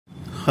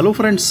Hello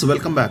friends,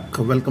 welcome back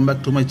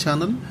to my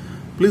channel.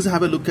 Please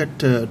have a look at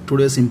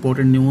today's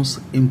important news,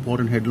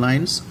 important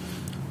headlines.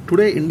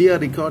 Today India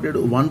recorded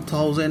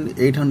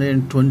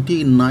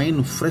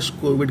 1829 fresh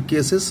COVID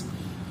cases.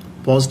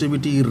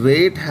 Positivity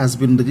rate has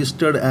been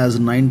registered as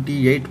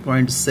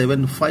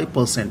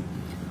 98.75%.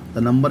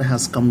 The number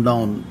has come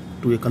down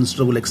to a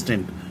considerable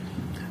extent.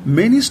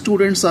 Many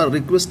students are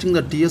requesting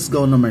the TS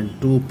government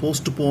to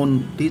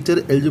postpone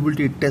teacher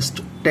eligibility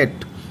test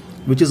TET,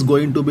 which is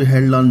going to be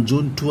held on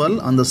June 12.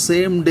 On the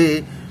same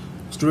day,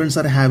 students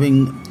are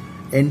having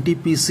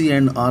NTPC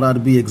and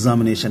RRB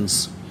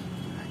examinations.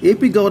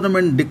 AP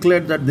government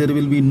declared that there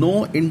will be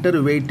no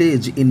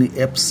inter-weightage in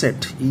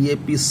EAPCET.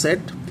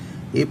 EAPCET.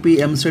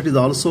 EAPCET is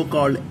also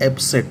called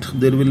EAPCET.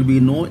 There will be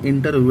no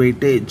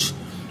inter-weightage.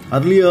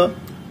 Earlier,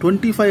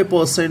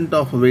 25%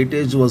 of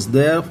weightage was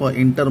there for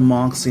inter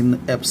marks in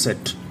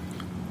EAPCET.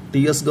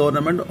 TS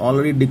government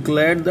already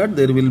declared that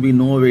there will be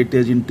no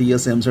weightage in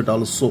TS EAPCET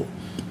also.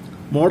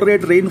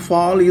 Moderate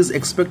rainfall is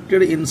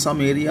expected in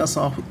some areas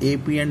of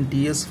AP and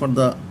TS for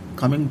the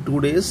coming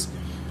 2 days.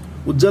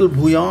 Ujjal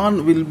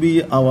Bhuyan will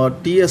be our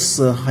TS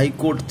High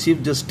Court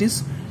Chief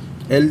Justice.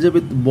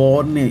 Elizabeth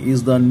Borne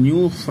is the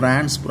new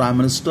France Prime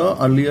Minister.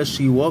 Earlier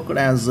she worked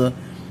as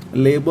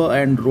Labour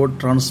and Road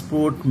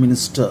Transport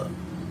Minister.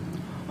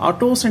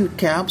 Autos and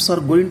cabs are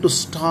going to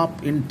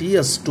stop in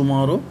TS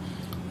tomorrow.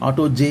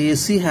 Auto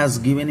JAC has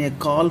given a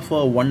call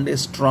for one-day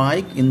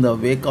strike in the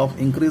wake of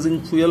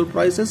increasing fuel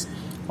prices,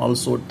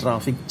 also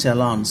traffic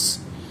challans.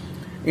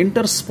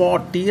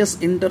 Intersport, TS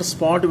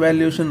Intersport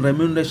valuation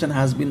remuneration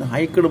has been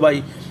hiked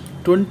by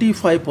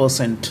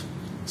 25%.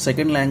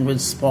 Second language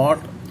spot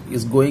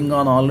is going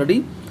on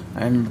already,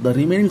 and the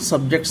remaining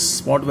subjects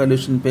spot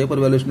valuation, paper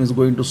valuation is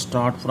going to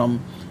start from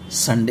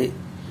Sunday.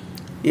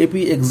 AP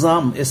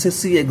exam,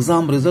 SSC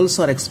exam results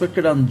are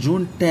expected on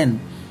June 10.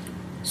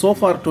 So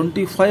far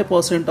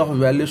 25% of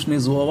valuation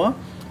is over.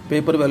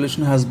 Paper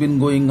valuation has been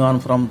going on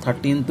from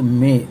 13th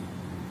May.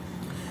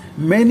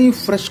 Many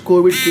fresh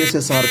COVID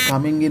cases are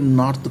coming in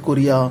North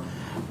Korea.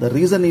 The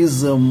reason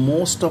is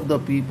most of the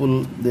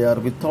people, they are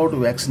without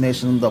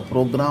vaccination. The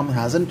program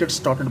hasn't yet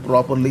started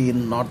properly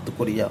in North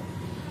Korea.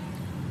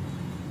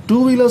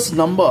 Two-wheelers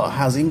number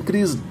has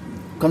increased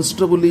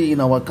considerably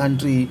in our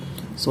country.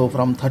 So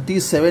from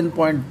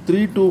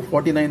 37.3 to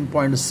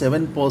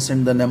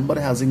 49.7%, the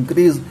number has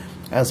increased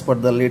as per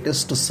the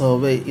latest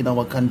survey in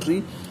our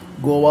country.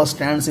 Goa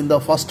stands in the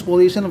first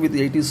position with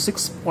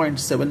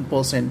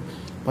 86.7%.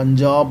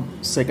 Punjab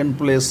second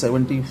place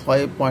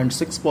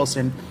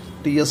 75.6%.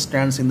 TS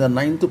stands in the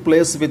 9th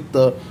place with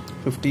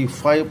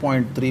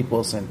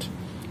 55.3%.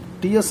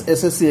 TS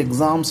SSC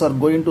exams are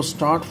going to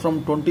start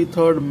from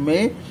 23rd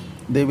May.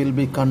 They will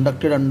be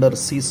conducted under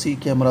CC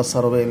camera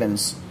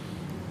surveillance.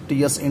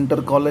 TS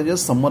inter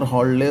colleges summer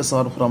holidays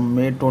are from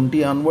May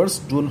 20 onwards.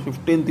 June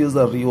 15th is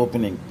the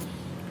reopening.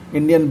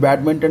 Indian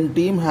badminton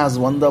team has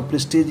won the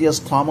prestigious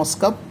Thomas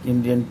Cup.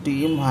 Indian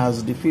team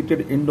has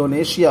defeated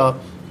Indonesia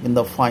in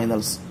the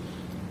finals.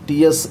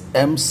 TS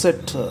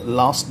EAPCET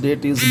last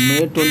date is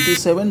May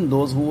 27.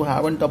 Those who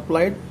haven't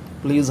applied,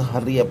 please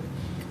hurry up.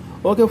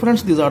 Okay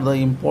friends, these are the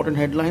important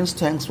headlines.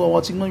 Thanks for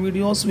watching my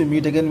videos. We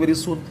meet again very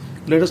soon.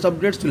 Latest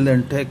updates. Till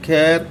then, take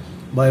care.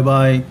 Bye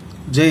bye.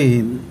 Jai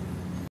Hind.